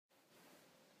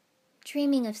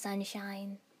Dreaming of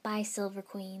Sunshine by Silver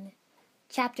Queen.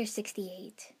 Chapter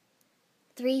 68.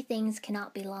 3 things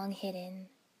cannot be long hidden: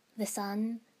 the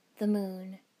sun, the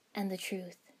moon, and the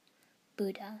truth.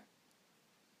 Buddha.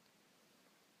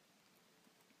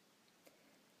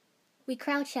 We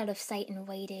crouched out of sight and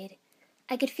waited.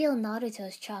 I could feel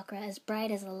Naruto's chakra as bright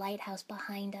as the lighthouse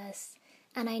behind us,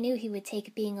 and I knew he would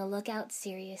take being a lookout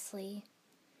seriously.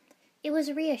 It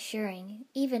was reassuring,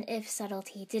 even if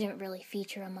subtlety didn't really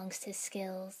feature amongst his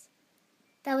skills.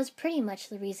 That was pretty much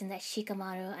the reason that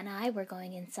Shikamaru and I were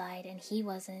going inside and he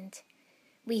wasn't.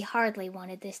 We hardly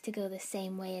wanted this to go the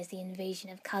same way as the invasion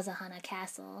of Kazahana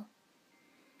Castle.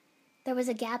 There was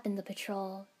a gap in the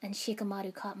patrol, and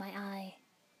Shikamaru caught my eye.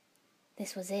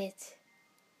 This was it.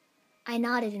 I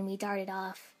nodded and we darted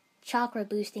off, chakra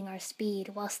boosting our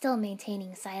speed while still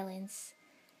maintaining silence.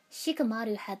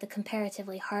 Shikamaru had the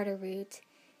comparatively harder route.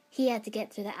 He had to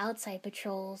get through the outside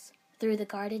patrols, through the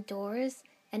guarded doors,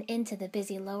 and into the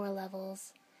busy lower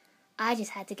levels. I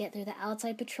just had to get through the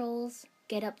outside patrols,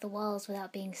 get up the walls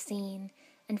without being seen,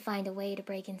 and find a way to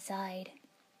break inside.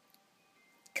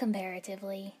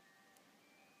 Comparatively.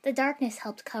 The darkness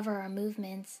helped cover our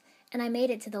movements, and I made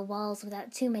it to the walls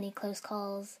without too many close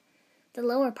calls. The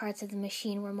lower parts of the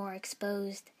machine were more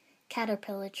exposed,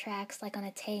 caterpillar tracks like on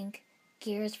a tank,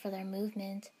 gears for their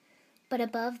movement, but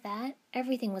above that,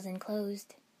 everything was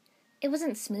enclosed. It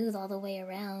wasn't smooth all the way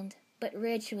around, but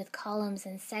rich with columns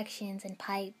and sections and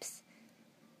pipes.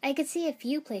 I could see a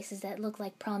few places that looked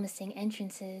like promising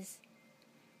entrances.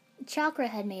 Chakra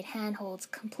had made handholds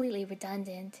completely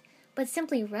redundant, but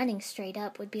simply running straight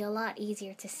up would be a lot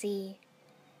easier to see.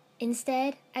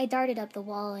 Instead, I darted up the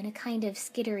wall in a kind of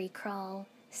skittery crawl,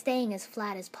 staying as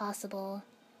flat as possible.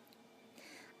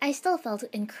 I still felt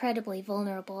incredibly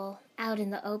vulnerable, out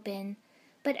in the open,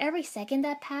 but every second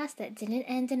that passed that didn't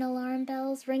end in alarm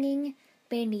bells ringing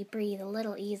made me breathe a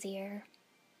little easier.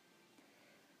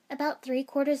 About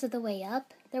 3/4 of the way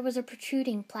up, there was a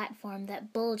protruding platform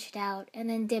that bulged out and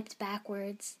then dipped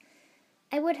backwards.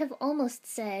 I would have almost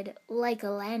said, like a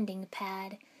landing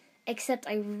pad, except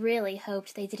I really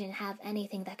hoped they didn't have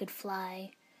anything that could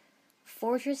fly.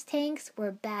 Fortress tanks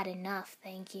were bad enough,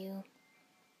 thank you.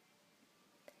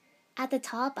 At the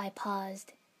top I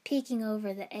paused, peeking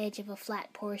over the edge of a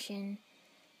flat portion.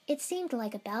 It seemed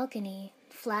like a balcony,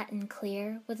 flat and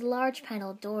clear, with large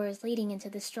paneled doors leading into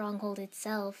the stronghold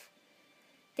itself.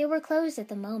 They were closed at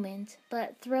the moment,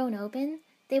 but thrown open,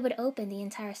 they would open the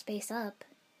entire space up.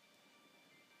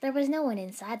 There was no one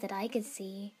inside that I could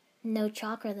see, no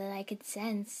chakra that I could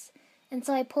sense, and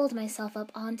so I pulled myself up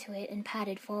onto it and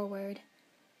padded forward.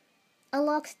 A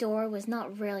locked door was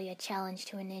not really a challenge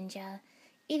to a ninja,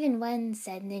 even when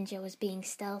said ninja was being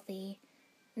stealthy.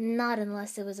 Not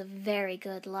unless it was a very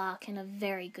good lock and a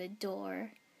very good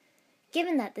door.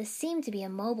 Given that this seemed to be a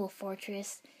mobile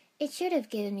fortress, it should have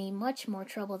given me much more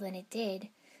trouble than it did,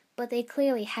 but they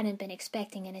clearly hadn't been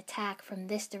expecting an attack from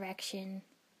this direction.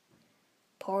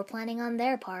 Poor planning on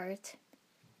their part.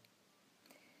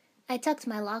 I tucked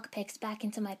my lockpicks back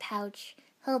into my pouch,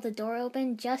 held the door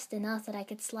open just enough that I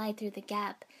could slide through the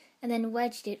gap, and then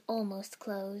wedged it almost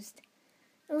closed.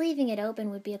 Leaving it open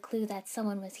would be a clue that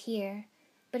someone was here,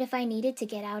 but if I needed to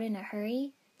get out in a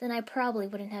hurry, then I probably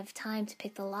wouldn't have time to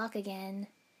pick the lock again.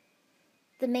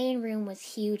 The main room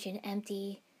was huge and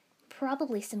empty,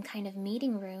 probably some kind of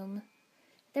meeting room.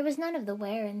 There was none of the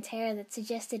wear and tear that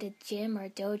suggested a gym or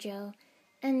dojo,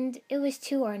 and it was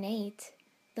too ornate.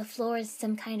 The floors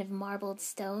some kind of marbled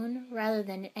stone rather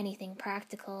than anything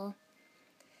practical.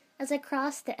 As I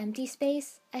crossed the empty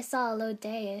space, I saw a low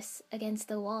dais against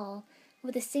the wall,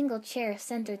 with a single chair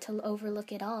centered to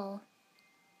overlook it all.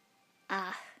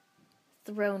 Ah,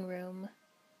 throne room.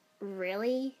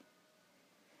 Really?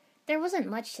 There wasn't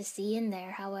much to see in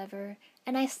there, however,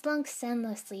 and I slunk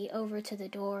senselessly over to the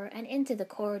door and into the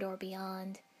corridor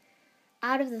beyond.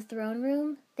 Out of the throne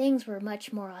room, things were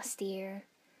much more austere.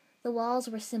 The walls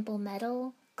were simple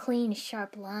metal, clean,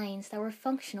 sharp lines that were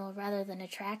functional rather than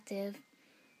attractive.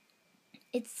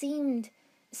 It seemed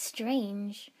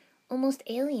strange, almost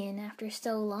alien after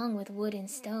so long with wood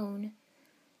and stone.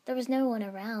 There was no one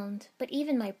around, but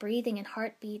even my breathing and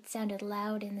heartbeat sounded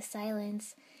loud in the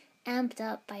silence, amped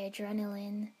up by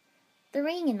adrenaline. The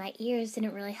ringing in my ears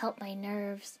didn't really help my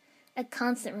nerves, a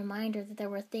constant reminder that there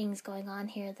were things going on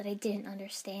here that I didn't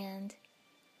understand.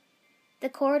 The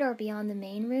corridor beyond the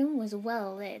main room was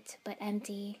well lit, but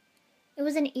empty. It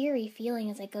was an eerie feeling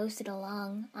as I ghosted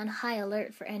along, on high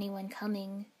alert for anyone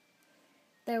coming.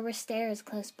 There were stairs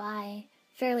close by,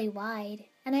 fairly wide,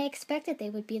 and I expected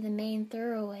they would be the main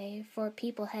thoroughway for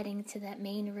people heading to that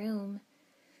main room.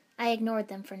 I ignored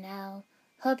them for now,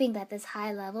 hoping that this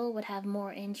high level would have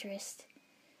more interest.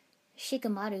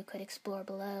 Shikamaru could explore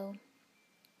below.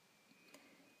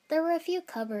 There were a few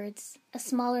cupboards, a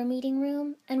smaller meeting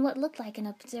room, and what looked like an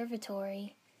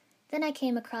observatory. Then I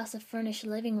came across a furnished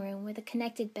living room with a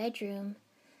connected bedroom.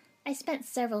 I spent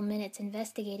several minutes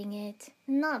investigating it,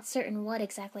 not certain what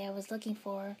exactly I was looking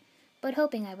for, but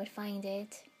hoping I would find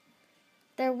it.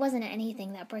 There wasn't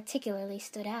anything that particularly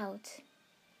stood out.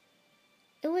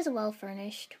 It was well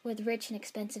furnished, with rich and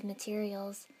expensive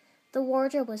materials. The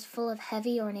wardrobe was full of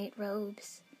heavy, ornate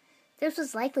robes. This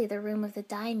was likely the room of the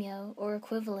daimyo, or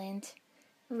equivalent.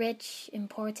 Rich,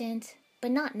 important,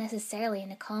 but not necessarily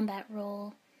in a combat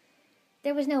role.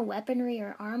 There was no weaponry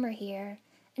or armor here,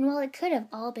 and while it could have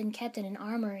all been kept in an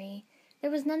armory,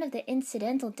 there was none of the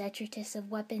incidental detritus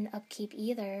of weapon upkeep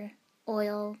either.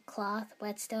 Oil, cloth,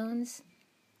 whetstones.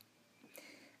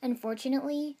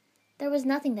 Unfortunately, there was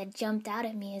nothing that jumped out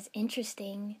at me as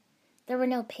interesting. There were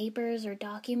no papers or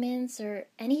documents or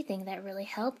anything that really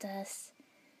helped us.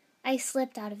 I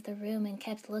slipped out of the room and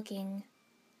kept looking.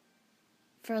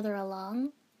 Further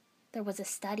along, there was a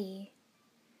study.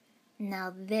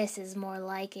 Now this is more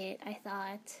like it, I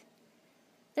thought.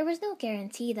 There was no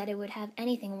guarantee that it would have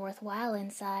anything worthwhile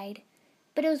inside,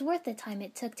 but it was worth the time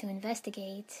it took to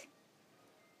investigate.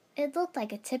 It looked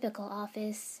like a typical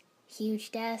office.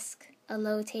 Huge desk, a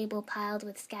low table piled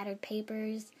with scattered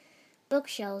papers,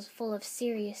 bookshelves full of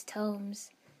serious tomes,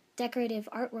 decorative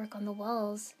artwork on the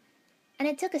walls, and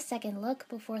it took a second look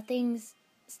before things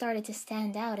started to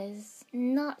stand out as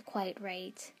not quite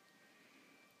right.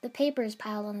 The papers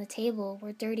piled on the table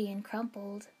were dirty and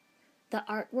crumpled. The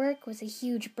artwork was a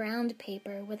huge browned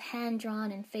paper with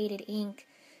hand-drawn and faded ink,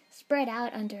 spread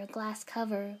out under a glass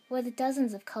cover with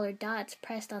dozens of colored dots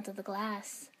pressed onto the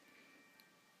glass.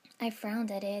 I frowned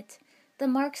at it, the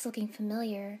marks looking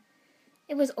familiar.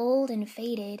 It was old and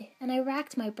faded, and I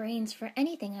racked my brains for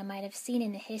anything I might have seen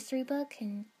in a history book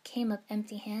and came up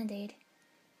empty-handed.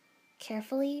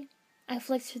 Carefully, I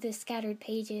flicked through the scattered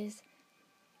pages,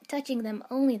 touching them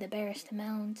only the barest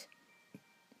amount.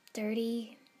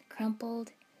 Dirty,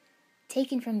 crumpled,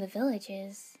 taken from the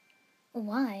villages.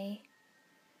 Why?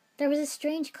 There was a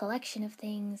strange collection of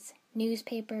things,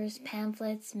 newspapers,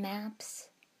 pamphlets, maps.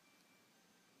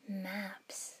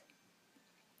 Maps.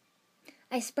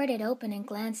 I spread it open and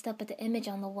glanced up at the image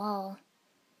on the wall.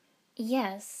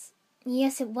 Yes,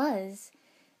 it was.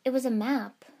 It was a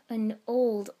map, an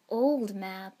old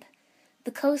map.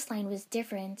 The coastline was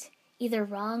different, either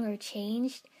wrong or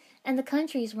changed, and the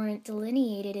countries weren't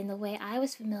delineated in the way I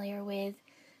was familiar with,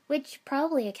 which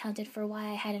probably accounted for why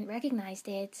I hadn't recognized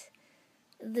it.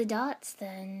 The dots,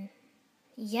 then.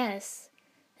 Yes,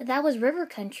 that was river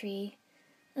country.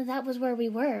 That was where we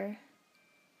were.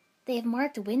 They have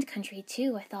marked wind country,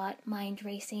 too, I thought, mind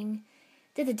racing.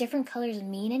 Did the different colors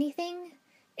mean anything?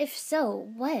 If so,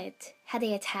 what? Had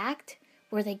they attacked?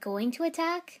 Were they going to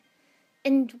attack?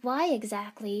 And why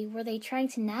exactly were they trying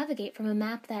to navigate from a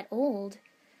map that old?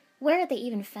 Where had they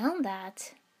even found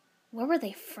that? Where were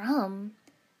they from?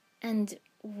 And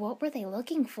what were they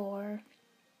looking for?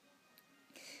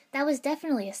 That was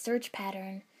definitely a search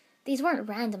pattern. These weren't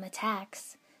random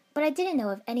attacks, but I didn't know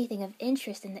of anything of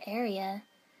interest in the area.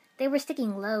 They were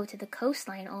sticking low to the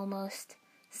coastline almost,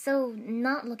 so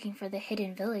not looking for the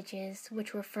hidden villages,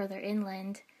 which were further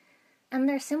inland, and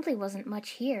there simply wasn't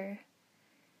much here.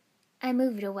 I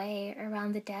moved away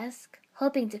around the desk,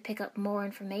 hoping to pick up more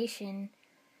information.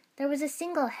 There was a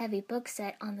single heavy book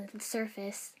set on the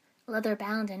surface,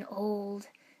 leather-bound and old,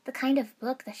 the kind of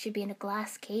book that should be in a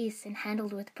glass case and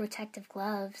handled with protective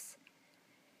gloves.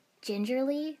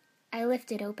 Gingerly, I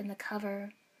lifted open the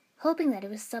cover, hoping that it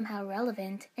was somehow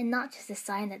relevant and not just a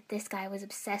sign that this guy was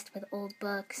obsessed with old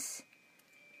books.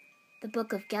 The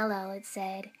Book of Gelel, it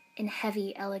said, in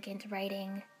heavy, elegant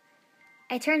writing.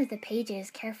 I turned the pages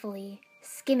carefully,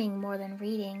 skimming more than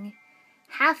reading.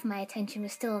 Half my attention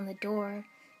was still on the door,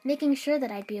 making sure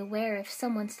that I'd be aware if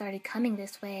someone started coming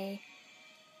this way.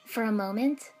 For a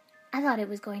moment, I thought it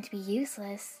was going to be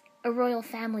useless, a royal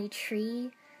family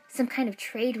tree, some kind of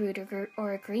trade route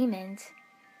or agreement.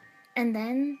 And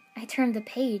then I turned the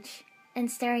page,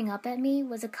 and staring up at me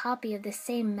was a copy of the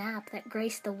same map that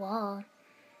graced the wall.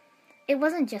 It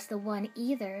wasn't just the one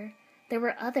either. There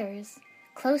were others,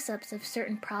 close-ups of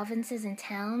certain provinces and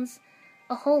towns,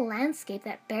 a whole landscape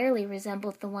that barely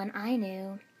resembled the one I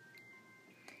knew.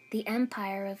 The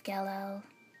Empire of Gelel.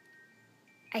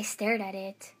 I stared at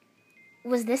it.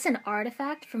 Was this an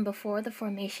artifact from before the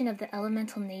formation of the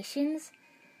elemental nations?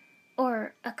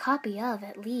 Or a copy of,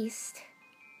 at least?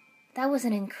 That was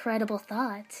an incredible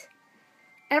thought.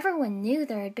 Everyone knew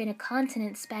there had been a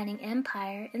continent-spanning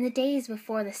empire in the days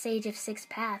before the Sage of Six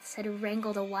Paths had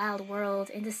wrangled a wild world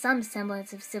into some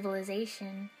semblance of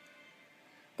civilization.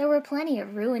 There were plenty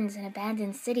of ruins and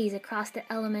abandoned cities across the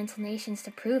elemental nations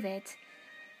to prove it,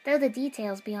 though the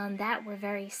details beyond that were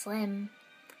very slim.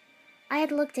 I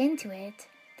had looked into it,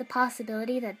 the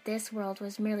possibility that this world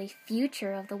was merely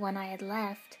future of the one I had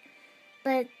left,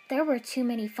 but there were too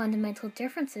many fundamental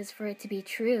differences for it to be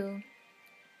true.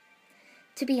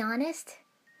 To be honest,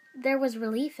 there was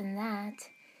relief in that.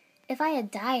 If I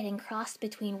had died and crossed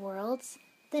between worlds,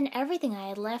 then everything I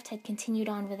had left had continued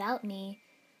on without me,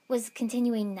 was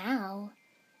continuing now.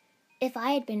 If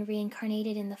I had been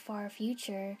reincarnated in the far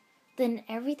future, then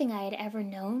everything I had ever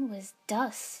known was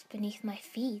dust beneath my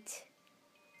feet.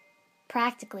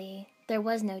 Practically, there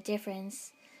was no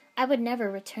difference. I would never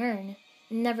return,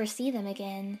 never see them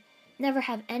again, never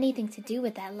have anything to do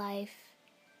with that life.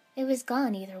 It was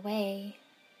gone either way.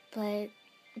 But,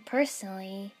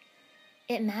 personally,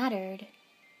 it mattered.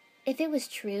 If it was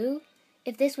true,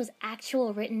 if this was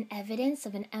actual written evidence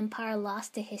of an empire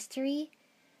lost to history,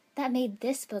 that made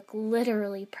this book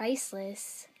literally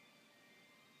priceless.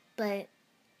 But,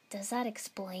 does that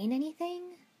explain anything?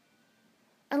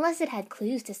 Unless it had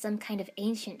clues to some kind of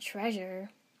ancient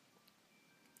treasure.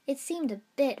 It seemed a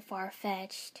bit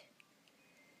far-fetched.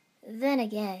 Then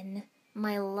again,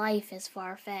 my life is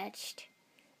far-fetched.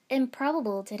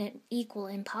 Improbable didn't equal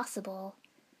impossible.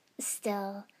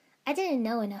 Still, I didn't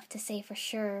know enough to say for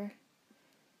sure.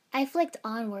 I flicked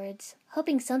onwards,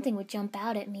 hoping something would jump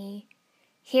out at me.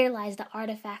 Here lies the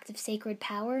artifact of sacred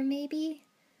power, maybe?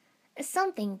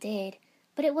 Something did,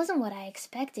 but it wasn't what I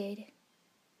expected.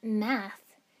 Math.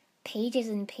 Pages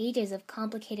and pages of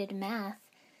complicated math.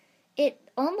 It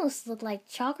almost looked like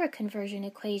chakra conversion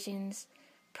equations,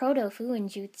 proto-Fuin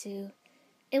jutsu.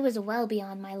 It was well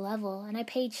beyond my level, and I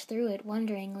paged through it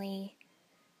wonderingly.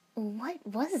 What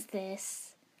was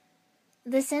this?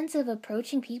 The sense of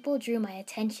approaching people drew my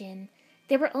attention.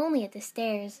 They were only at the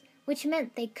stairs, which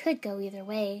meant they could go either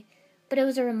way, but it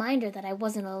was a reminder that I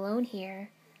wasn't alone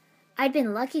here. I'd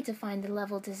been lucky to find the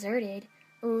level deserted.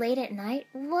 Late at night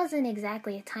wasn't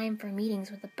exactly a time for meetings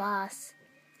with the boss.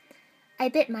 I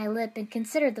bit my lip and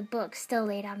considered the book still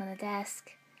laid out on the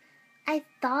desk. I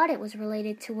thought it was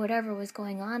related to whatever was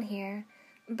going on here,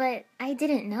 but I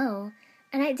didn't know,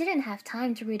 and I didn't have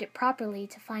time to read it properly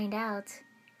to find out.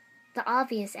 The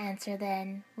obvious answer,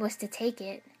 then, was to take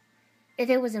it.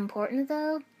 If it was important,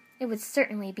 though, it would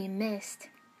certainly be missed.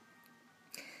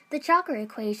 The chakra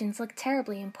equations looked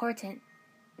terribly important.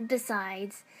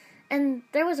 Besides, and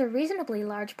there was a reasonably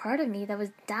large part of me that was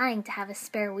dying to have a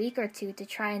spare week or two to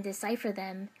try and decipher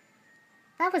them.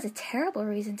 That was a terrible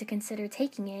reason to consider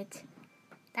taking it.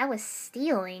 That was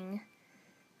stealing.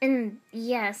 And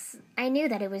yes, I knew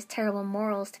that it was terrible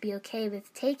morals to be okay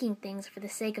with taking things for the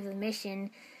sake of the mission,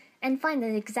 and find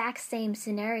the exact same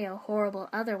scenario horrible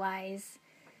otherwise.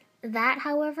 That,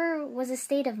 however, was a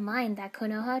state of mind that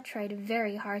Konoha tried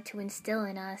very hard to instill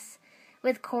in us,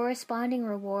 with corresponding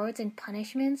rewards and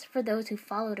punishments for those who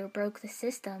followed or broke the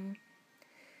system.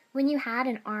 When you had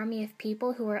an army of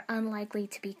people who were unlikely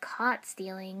to be caught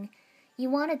stealing, you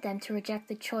wanted them to reject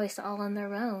the choice all on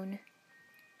their own.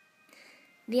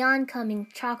 The oncoming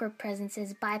chakra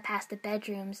presences bypassed the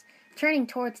bedrooms, turning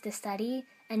towards the study,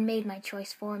 and made my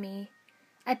choice for me.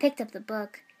 I picked up the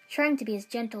book, trying to be as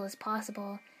gentle as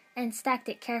possible, and stacked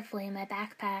it carefully in my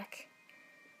backpack.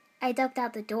 I ducked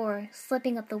out the door,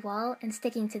 slipping up the wall and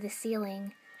sticking to the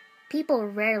ceiling. People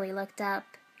rarely looked up.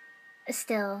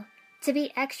 Still, to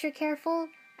be extra careful,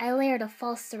 I layered a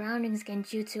false surroundings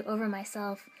genjutsu over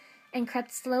myself and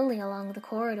crept slowly along the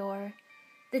corridor.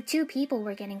 The two people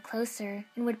were getting closer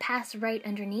and would pass right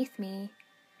underneath me.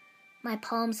 My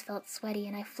palms felt sweaty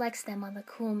and I flexed them on the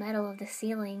cool metal of the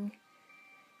ceiling.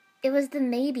 It was the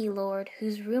Maybe Lord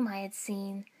whose room I had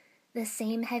seen, the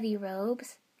same heavy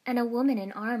robes, and a woman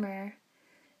in armor.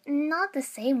 Not the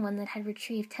same one that had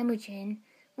retrieved Temujin,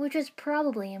 which was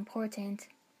probably important.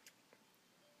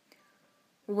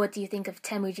 "What do you think of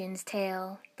Temujin's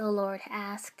tale?" the Lord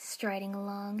asked, striding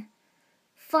along.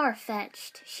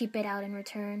 "Far-fetched," she bit out in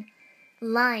return.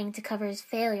 "Lying to cover his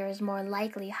failure is more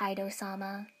likely,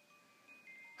 Haido-sama."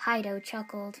 Haido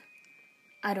chuckled.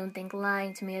 "I don't think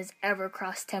lying to me has ever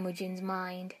crossed Temujin's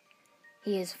mind.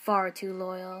 He is far too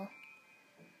loyal."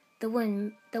 The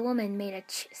woman made a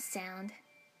ch sound.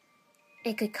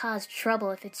 "It could cause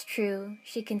trouble if it's true,"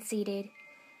 she conceded,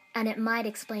 "and it might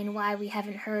explain why we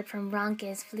haven't heard from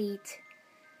Ranke's fleet.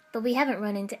 But we haven't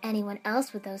run into anyone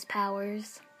else with those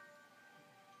powers."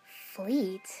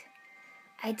 Fleet?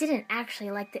 I didn't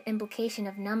actually like the implication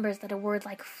of numbers that a word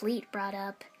like fleet brought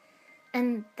up.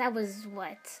 And that was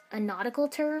what? A nautical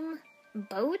term?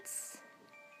 Boats?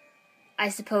 I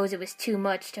suppose it was too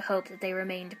much to hope that they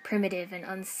remained primitive and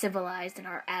uncivilized in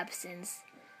our absence,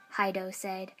 Heido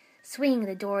said, swinging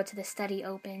the door to the study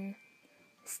open.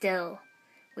 Still,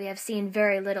 we have seen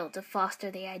very little to foster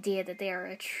the idea that they are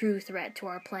a true threat to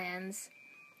our plans.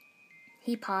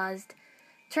 He paused,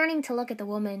 turning to look at the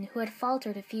woman who had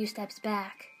faltered a few steps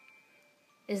back.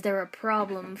 Is there a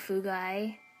problem,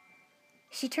 Fugai?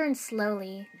 She turned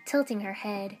slowly, tilting her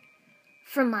head.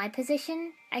 From my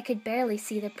position, I could barely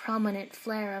see the prominent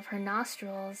flare of her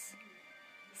nostrils.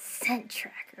 Scent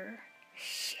tracker.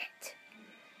 Shit.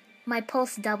 My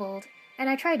pulse doubled, and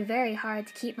I tried very hard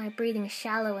to keep my breathing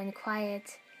shallow and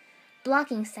quiet.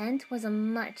 Blocking scent was a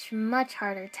much, much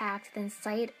harder task than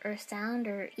sight or sound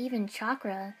or even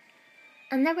chakra,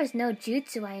 and there was no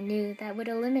jutsu I knew that would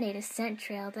eliminate a scent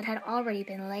trail that had already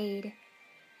been laid.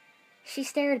 She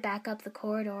stared back up the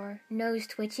corridor, nose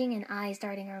twitching and eyes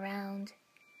darting around.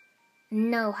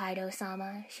 No,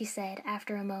 Heido-sama, she said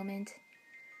after a moment.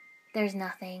 There's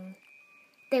nothing.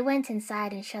 They went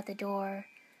inside and shut the door.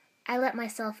 I let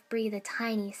myself breathe a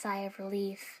tiny sigh of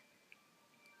relief.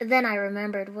 Then I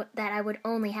remembered that I would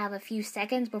only have a few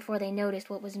seconds before they noticed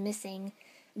what was missing,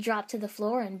 dropped to the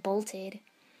floor and bolted.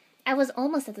 I was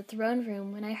almost at the throne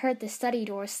room when I heard the study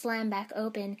door slam back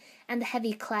open and the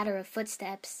heavy clatter of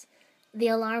footsteps. The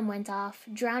alarm went off,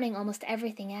 drowning almost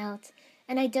everything out,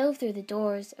 and I dove through the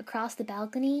doors, across the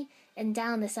balcony, and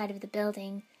down the side of the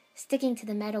building, sticking to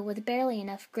the metal with barely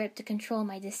enough grip to control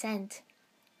my descent.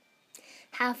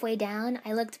 Halfway down,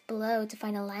 I looked below to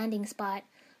find a landing spot,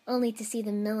 only to see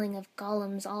the milling of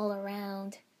golems all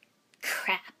around.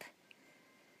 Crap!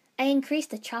 I increased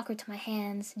the chakra to my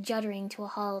hands, juddering to a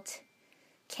halt.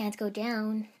 Can't go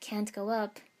down, can't go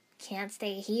up, can't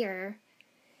stay here.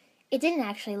 It didn't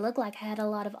actually look like I had a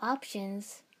lot of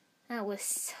options. That was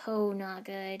so not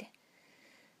good.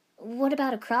 What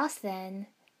about across, then?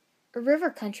 River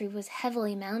country was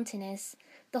heavily mountainous.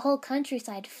 The whole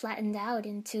countryside flattened out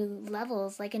into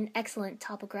levels like an excellent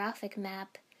topographic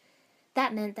map.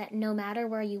 That meant that no matter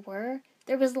where you were,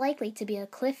 there was likely to be a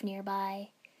cliff nearby.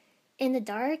 In the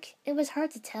dark, it was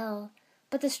hard to tell,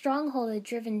 but the stronghold had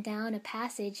driven down a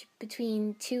passage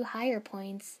between two higher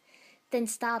points, then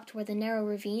stopped where the narrow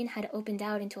ravine had opened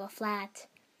out into a flat.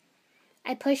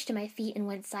 I pushed to my feet and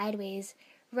went sideways,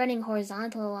 running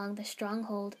horizontal along the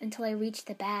stronghold until I reached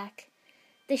the back.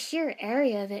 The sheer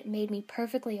area of it made me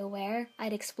perfectly aware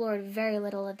I'd explored very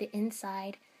little of the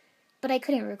inside, but I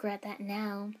couldn't regret that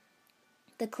now.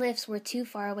 The cliffs were too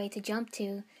far away to jump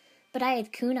to, but I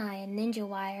had kunai and ninja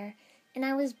wire, and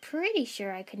I was pretty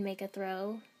sure I could make a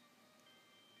throw.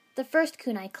 The first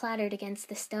kunai clattered against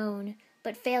the stone,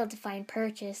 but failed to find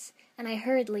purchase, and I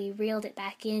hurriedly reeled it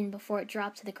back in before it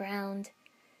dropped to the ground.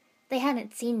 They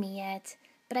hadn't seen me yet,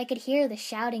 but I could hear the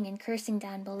shouting and cursing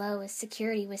down below as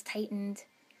security was tightened.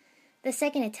 The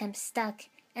second attempt stuck,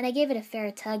 and I gave it a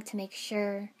fair tug to make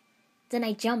sure. Then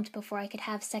I jumped before I could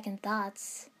have second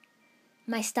thoughts.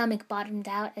 My stomach bottomed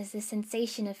out as the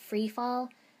sensation of free fall,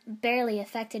 barely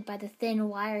affected by the thin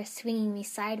wire swinging me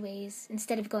sideways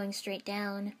instead of going straight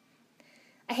down.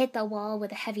 I hit the wall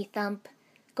with a heavy thump,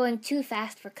 going too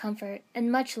fast for comfort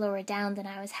and much lower down than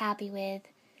I was happy with.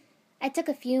 I took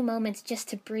a few moments just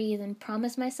to breathe and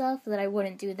promise myself that I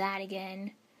wouldn't do that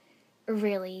again.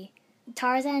 Really,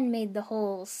 Tarzan made the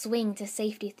whole swing to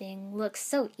safety thing look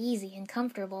so easy and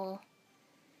comfortable.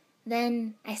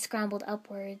 Then I scrambled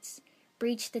upwards,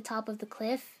 breached the top of the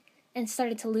cliff, and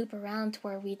started to loop around to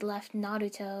where we'd left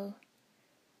Naruto.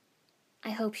 I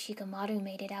hope Shikamaru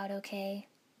made it out okay.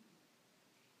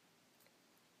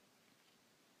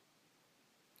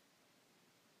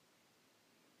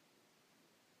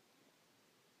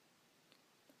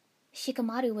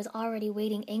 Shikamaru was already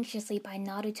waiting anxiously by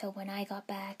Naruto when I got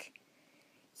back.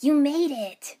 "You made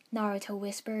it!" Naruto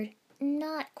whispered,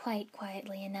 not quite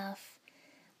quietly enough.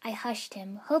 I hushed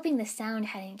him, hoping the sound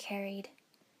hadn't carried.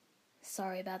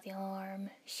 "Sorry about the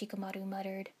alarm," Shikamaru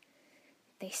muttered.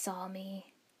 "They saw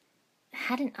me."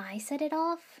 Hadn't I set it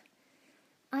off?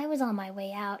 I was on my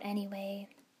way out anyway.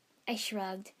 I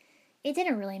shrugged. It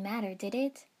didn't really matter, did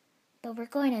it? But we're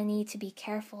going to need to be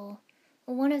careful.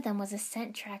 One of them was a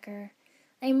scent tracker.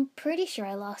 I'm pretty sure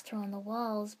I lost her on the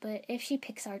walls, but if she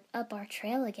picks up our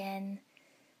trail again...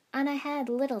 And I had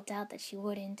little doubt that she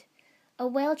wouldn't. A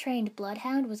well-trained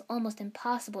bloodhound was almost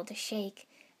impossible to shake,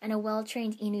 and a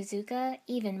well-trained Inuzuka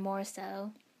even more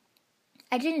so.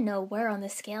 I didn't know where on the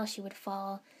scale she would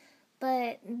fall,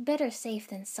 but better safe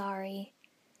than sorry.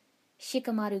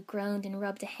 Shikamaru groaned and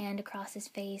rubbed a hand across his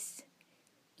face.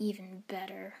 "Even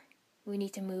better. We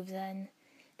need to move then.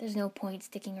 There's no point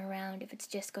sticking around if it's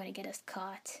just going to get us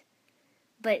caught.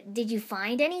 But did you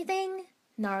find anything?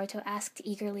 Naruto asked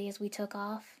eagerly as we took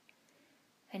off.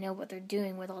 I know what they're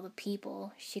doing with all the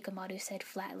people, Shikamaru said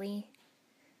flatly.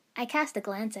 I cast a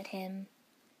glance at him.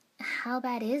 How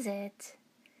bad is it?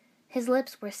 His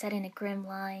lips were set in a grim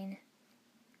line.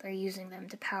 They're using them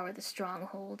to power the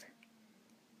stronghold.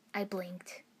 I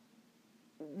blinked.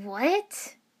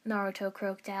 What? Naruto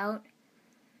croaked out.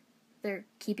 They're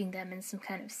keeping them in some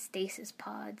kind of stasis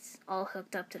pods, all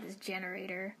hooked up to this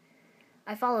generator.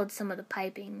 I followed some of the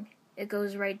piping. It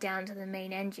goes right down to the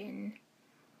main engine.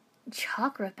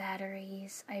 Chakra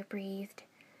batteries, I breathed.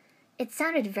 It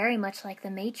sounded very much like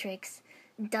the Matrix.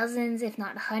 Dozens, if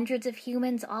not hundreds of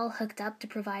humans all hooked up to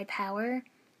provide power.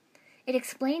 It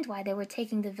explained why they were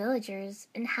taking the villagers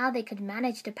and how they could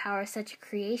manage to power such a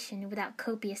creation without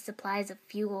copious supplies of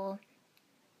fuel.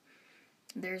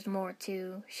 There's more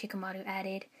too, Shikamaru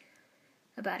added,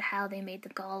 about how they made the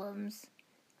golems.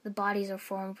 The bodies are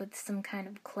formed with some kind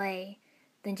of clay,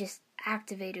 then just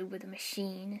activated with a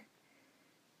machine.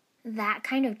 That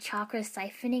kind of chakra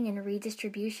siphoning and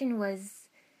redistribution was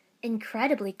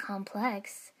incredibly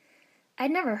complex.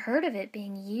 I'd never heard of it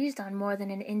being used on more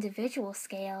than an individual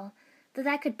scale, though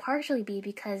that could partially be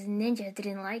because ninja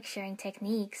didn't like sharing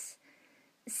techniques.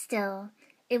 Still,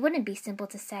 it wouldn't be simple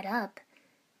to set up.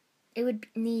 It would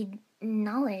need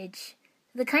knowledge,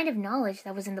 the kind of knowledge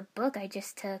that was in the book I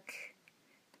just took.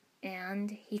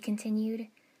 And, he continued,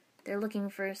 they're looking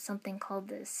for something called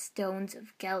the Stones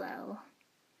of Gelel.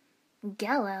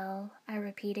 Gelel, I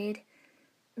repeated.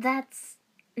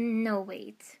 No,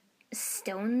 wait.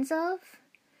 Stones of?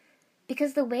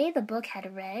 Because the way the book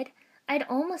had read, I'd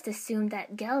almost assumed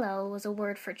that Gelel was a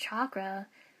word for chakra,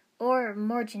 or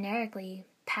more generically,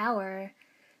 power.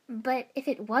 But if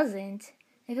it wasn't,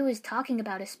 if it was talking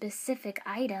about a specific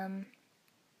item.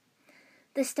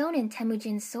 The stone in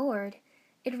Temujin's sword,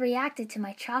 it reacted to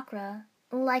my chakra,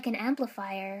 like an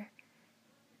amplifier.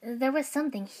 There was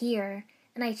something here,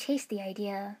 and I chased the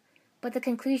idea, but the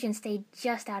conclusion stayed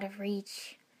just out of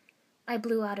reach. I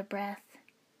blew out a breath.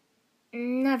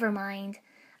 Never mind.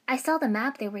 I saw the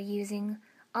map they were using,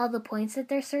 all the points that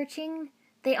they're searching.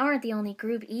 They aren't the only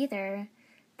group either.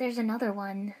 There's another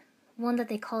one that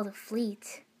they call the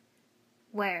Fleet.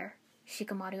 Where?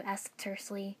 Shikamaru asked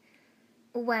tersely.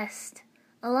 West,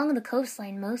 along the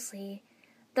coastline mostly.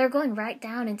 They're going right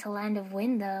down into Land of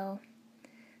Wind, though.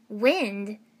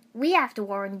 Wind? We have to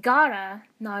warn Gaara,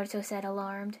 Naruto said,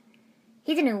 alarmed.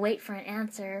 He didn't wait for an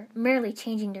answer, merely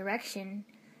changing direction.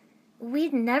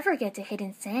 We'd never get to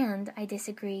Hidden Sand, I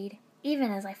disagreed, even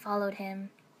as I followed him.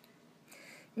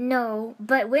 No,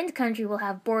 but Wind Country will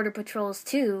have border patrols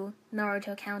too,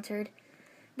 Naruto countered.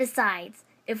 Besides,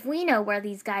 if we know where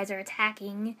these guys are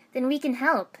attacking, then we can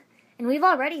help, and we've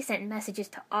already sent messages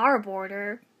to our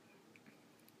border.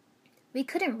 We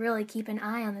couldn't really keep an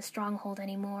eye on the stronghold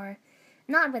anymore,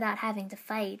 not without having to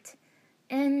fight.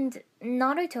 And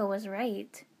Naruto was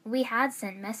right. We had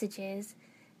sent messages,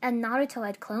 and Naruto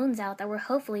had clones out that were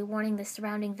hopefully warning the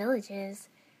surrounding villages.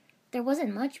 There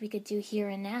wasn't much we could do here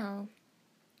and now.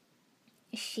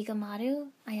 Shikamaru?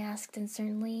 I asked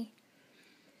uncertainly.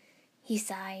 He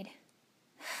sighed.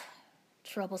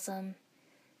 Troublesome.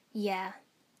 Yeah,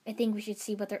 I think we should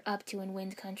see what they're up to in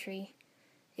Wind Country.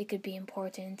 It could be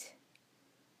important.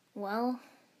 Well,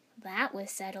 that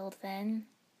was settled then.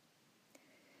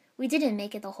 We didn't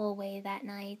make it the whole way that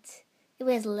night. It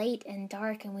was late and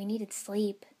dark and we needed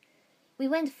sleep. We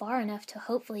went far enough to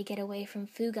hopefully get away from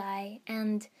Fugai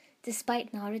and,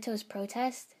 despite Naruto's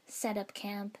protest, set up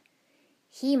camp.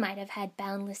 He might have had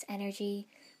boundless energy,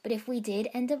 but if we did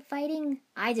end up fighting,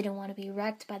 I didn't want to be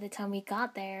wrecked by the time we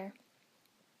got there.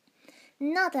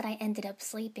 Not that I ended up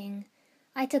sleeping.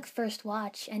 I took first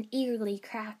watch and eagerly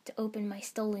cracked open my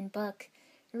stolen book,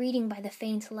 reading by the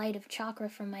faint light of chakra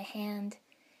from my hand.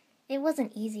 It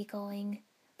wasn't easy going.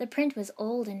 The print was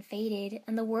old and faded,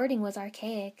 and the wording was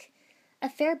archaic. A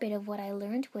fair bit of what I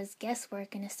learned was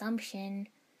guesswork and assumption.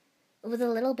 With a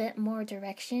little bit more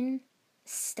direction,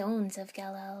 Stones of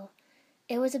Gelel.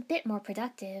 It was a bit more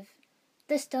productive.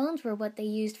 The stones were what they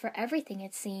used for everything,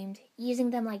 it seemed,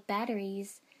 using them like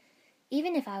batteries.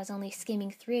 Even if I was only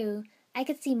skimming through, I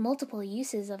could see multiple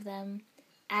uses of them.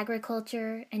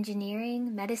 Agriculture,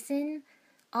 engineering, medicine,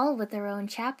 all with their own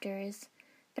chapters.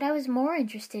 But I was more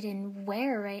interested in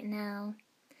where right now.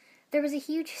 There was a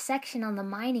huge section on the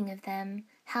mining of them,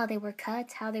 how they were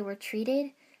cut, how they were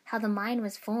treated, how the mine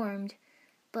was formed,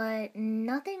 but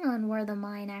nothing on where the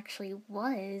mine actually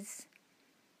was.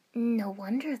 No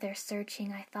wonder they're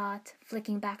searching, I thought,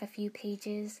 flicking back a few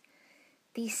pages.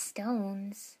 These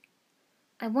stones.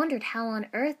 I wondered how on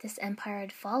earth this empire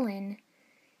had fallen.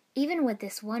 Even with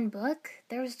this one book,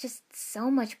 there was just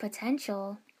so much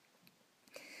potential.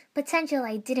 Potential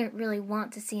I didn't really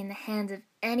want to see in the hands of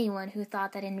anyone who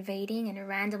thought that invading and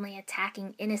randomly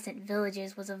attacking innocent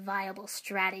villages was a viable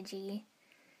strategy.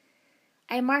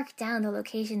 I marked down the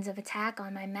locations of attack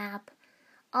on my map,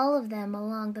 all of them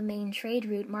along the main trade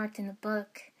route marked in the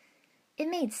book. It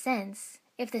made sense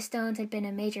if the stones had been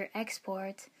a major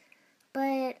export,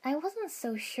 but I wasn't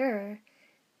so sure.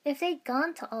 If they'd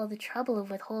gone to all the trouble of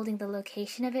withholding the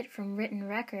location of it from written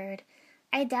record,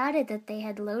 I doubted that they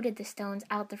had loaded the stones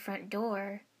out the front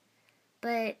door.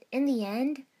 But in the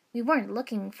end, we weren't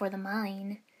looking for the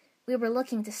mine. We were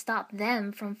looking to stop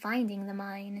them from finding the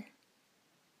mine.